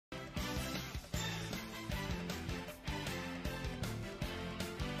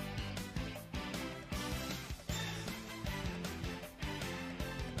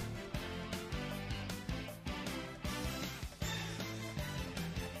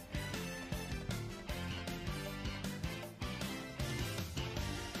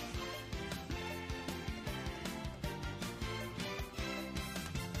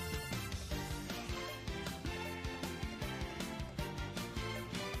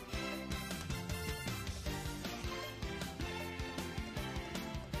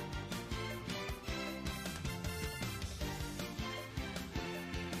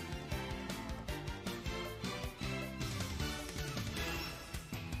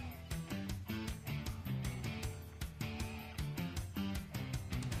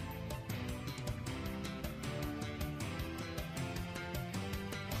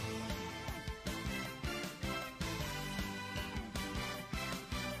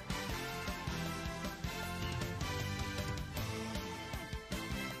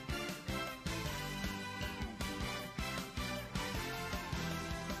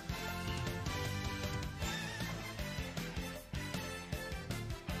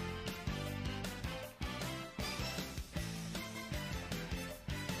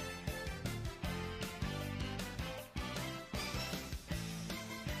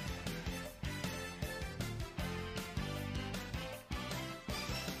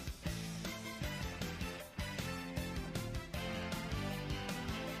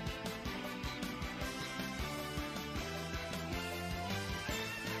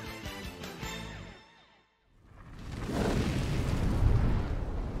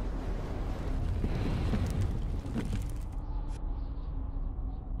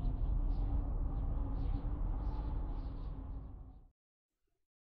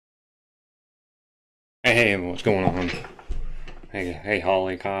what's going on? Hey,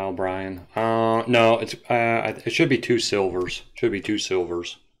 Holly, Kyle, Brian. No, it should be two silvers. Should be two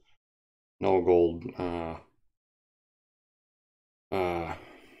silvers. No gold.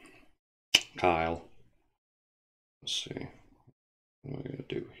 Kyle. Let's see. What am I gonna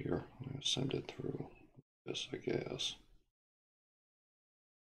do here? I'm gonna send it through this, I guess.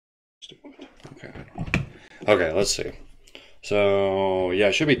 Let's do it. Okay. Okay, let's see. So yeah,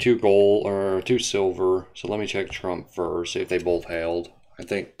 it should be two gold or two silver. So let me check Trump first, see if they both held. I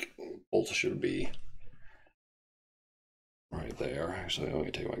think both should be right there. Actually, let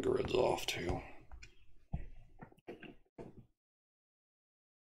me take my grids off too.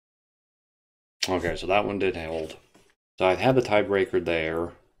 Okay, so that one did hold. So I had the tiebreaker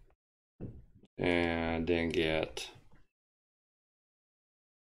there, and didn't get.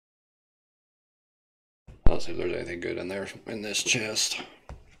 Let's see if there's anything good in there in this chest.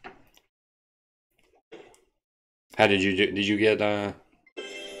 How did you do? Did you get?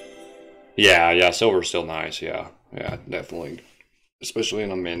 Yeah, silver's still nice. Yeah, definitely, especially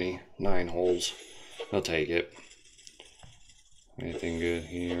in a mini 9 holes. I'll take it. Anything good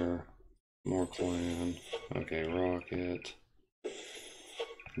here? More clan. Okay, rocket.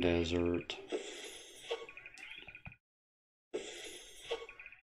 Desert.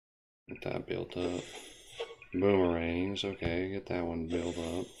 Get that built up. Boomerangs. Okay, get that one built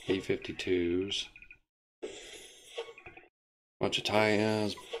up. B-52s. Bunch of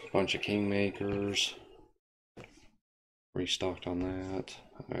tie-ins. Bunch of kingmakers. Restocked on that.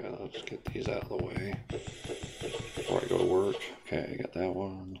 Alright, let's get these out of the way before I go to work. Okay, got that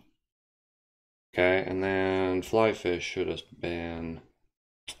one. Okay, and then flyfish should have been.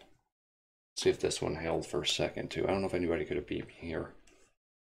 Let's see if this one held for a second too. I don't know if anybody could have beat me here.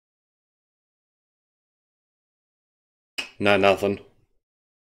 Nothing.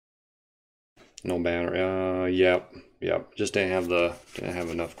 No banner. Yep. Just didn't have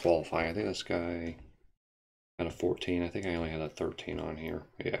enough qualifying. I think this guy had a 14. I think I only had a 13 on here.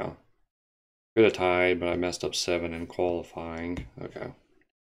 Yeah. Could have tied, but I messed up 7 in qualifying. Okay.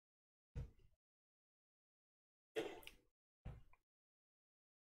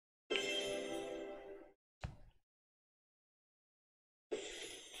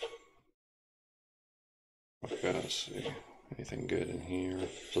 Okay, let's see. Anything good in here?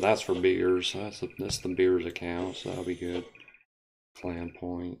 So that's for beers. That's the beers account, so that'll be good. Clan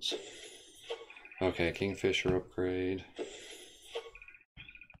points. Okay, Kingfisher upgrade.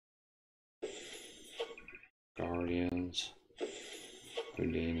 Guardians.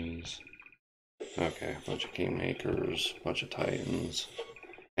 Houdinis. Okay, bunch of Kingmakers, bunch of Titans.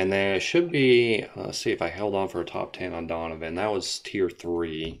 And then it should be, let's see if I held on for a top 10 on Donovan. That was tier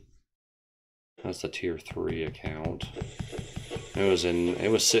 3. That's the tier 3 account. It was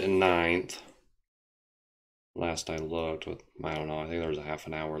sitting 9th. Last I looked with, I don't know, I think there was a half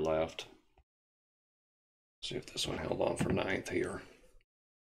an hour left. Let's see if this one held on for 9th here.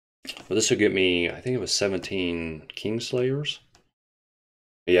 But this would get me, I think it was 17 Kingslayers.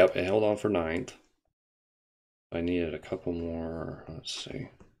 Yep, it held on for 9th. I needed a couple more, let's see.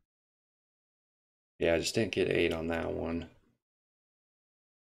 Yeah, I just didn't get 8 on that one.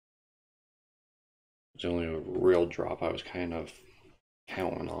 It's only a real drop I was kind of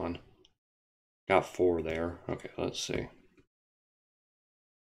counting on. Got 4 there. Okay, let's see.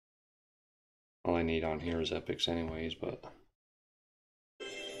 All I need on here is epics anyways, but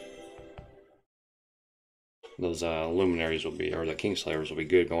those luminaries will be, or the Kingslayers will be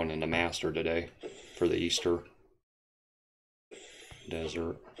good going into Master today for the Easter.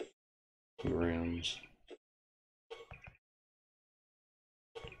 Desert. Grims.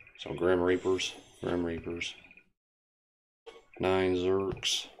 So Grim Reapers. 9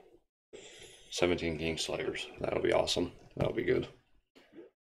 Zerks. 17 Kingslayers. That'll be awesome. That'll be good.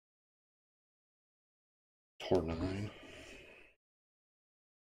 Tor 9.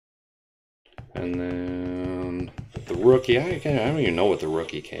 And then the rookie. I don't even know what the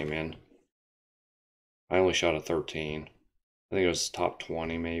rookie came in. I only shot a 13. I think it was top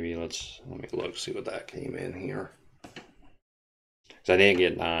 20 maybe. Let me look, see what that came in here. Because I didn't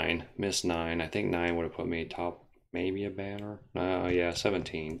get 9. Missed 9. I think 9 would have put me top, maybe a banner. Yeah,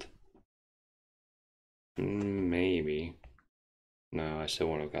 17th. Maybe. No, I still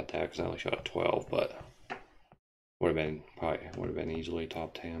wouldn't have got that because I only shot a 12, but would have been easily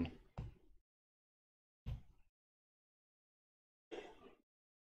top 10.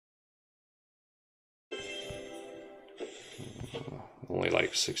 Only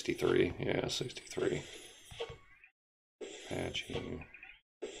like 63. Yeah, 63. Apache.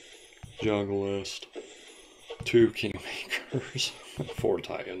 Junglist. 2 Kingmakers. 4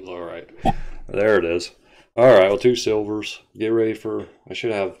 Titans. Alright. There it is. All right, well, 2 silvers. Get ready for. I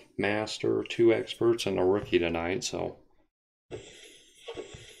should have master, 2 experts, and a rookie tonight. So.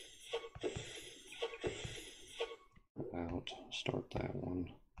 Out. Start that one.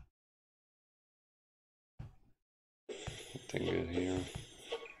 Nothing good here.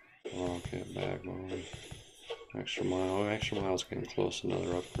 Rocket, backbone. Extra mile. Oh, extra mile's getting close.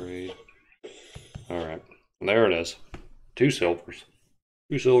 Another upgrade. All right, there it is. 2 silvers.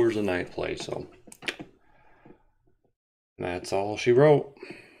 2 silvers in 9th place. So. That's all she wrote.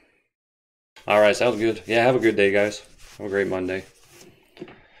 Alright, sounds good. Yeah, have a good day, guys. Have a great Monday.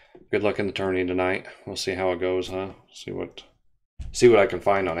 Good luck in the tourney tonight. We'll see how it goes, huh? See what I can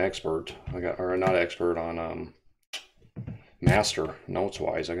find on expert. Or not expert, on master notes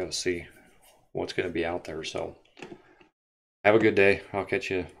wise. I gotta see what's gonna be out there. So have a good day. I'll catch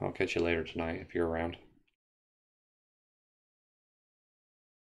you later tonight if you're around.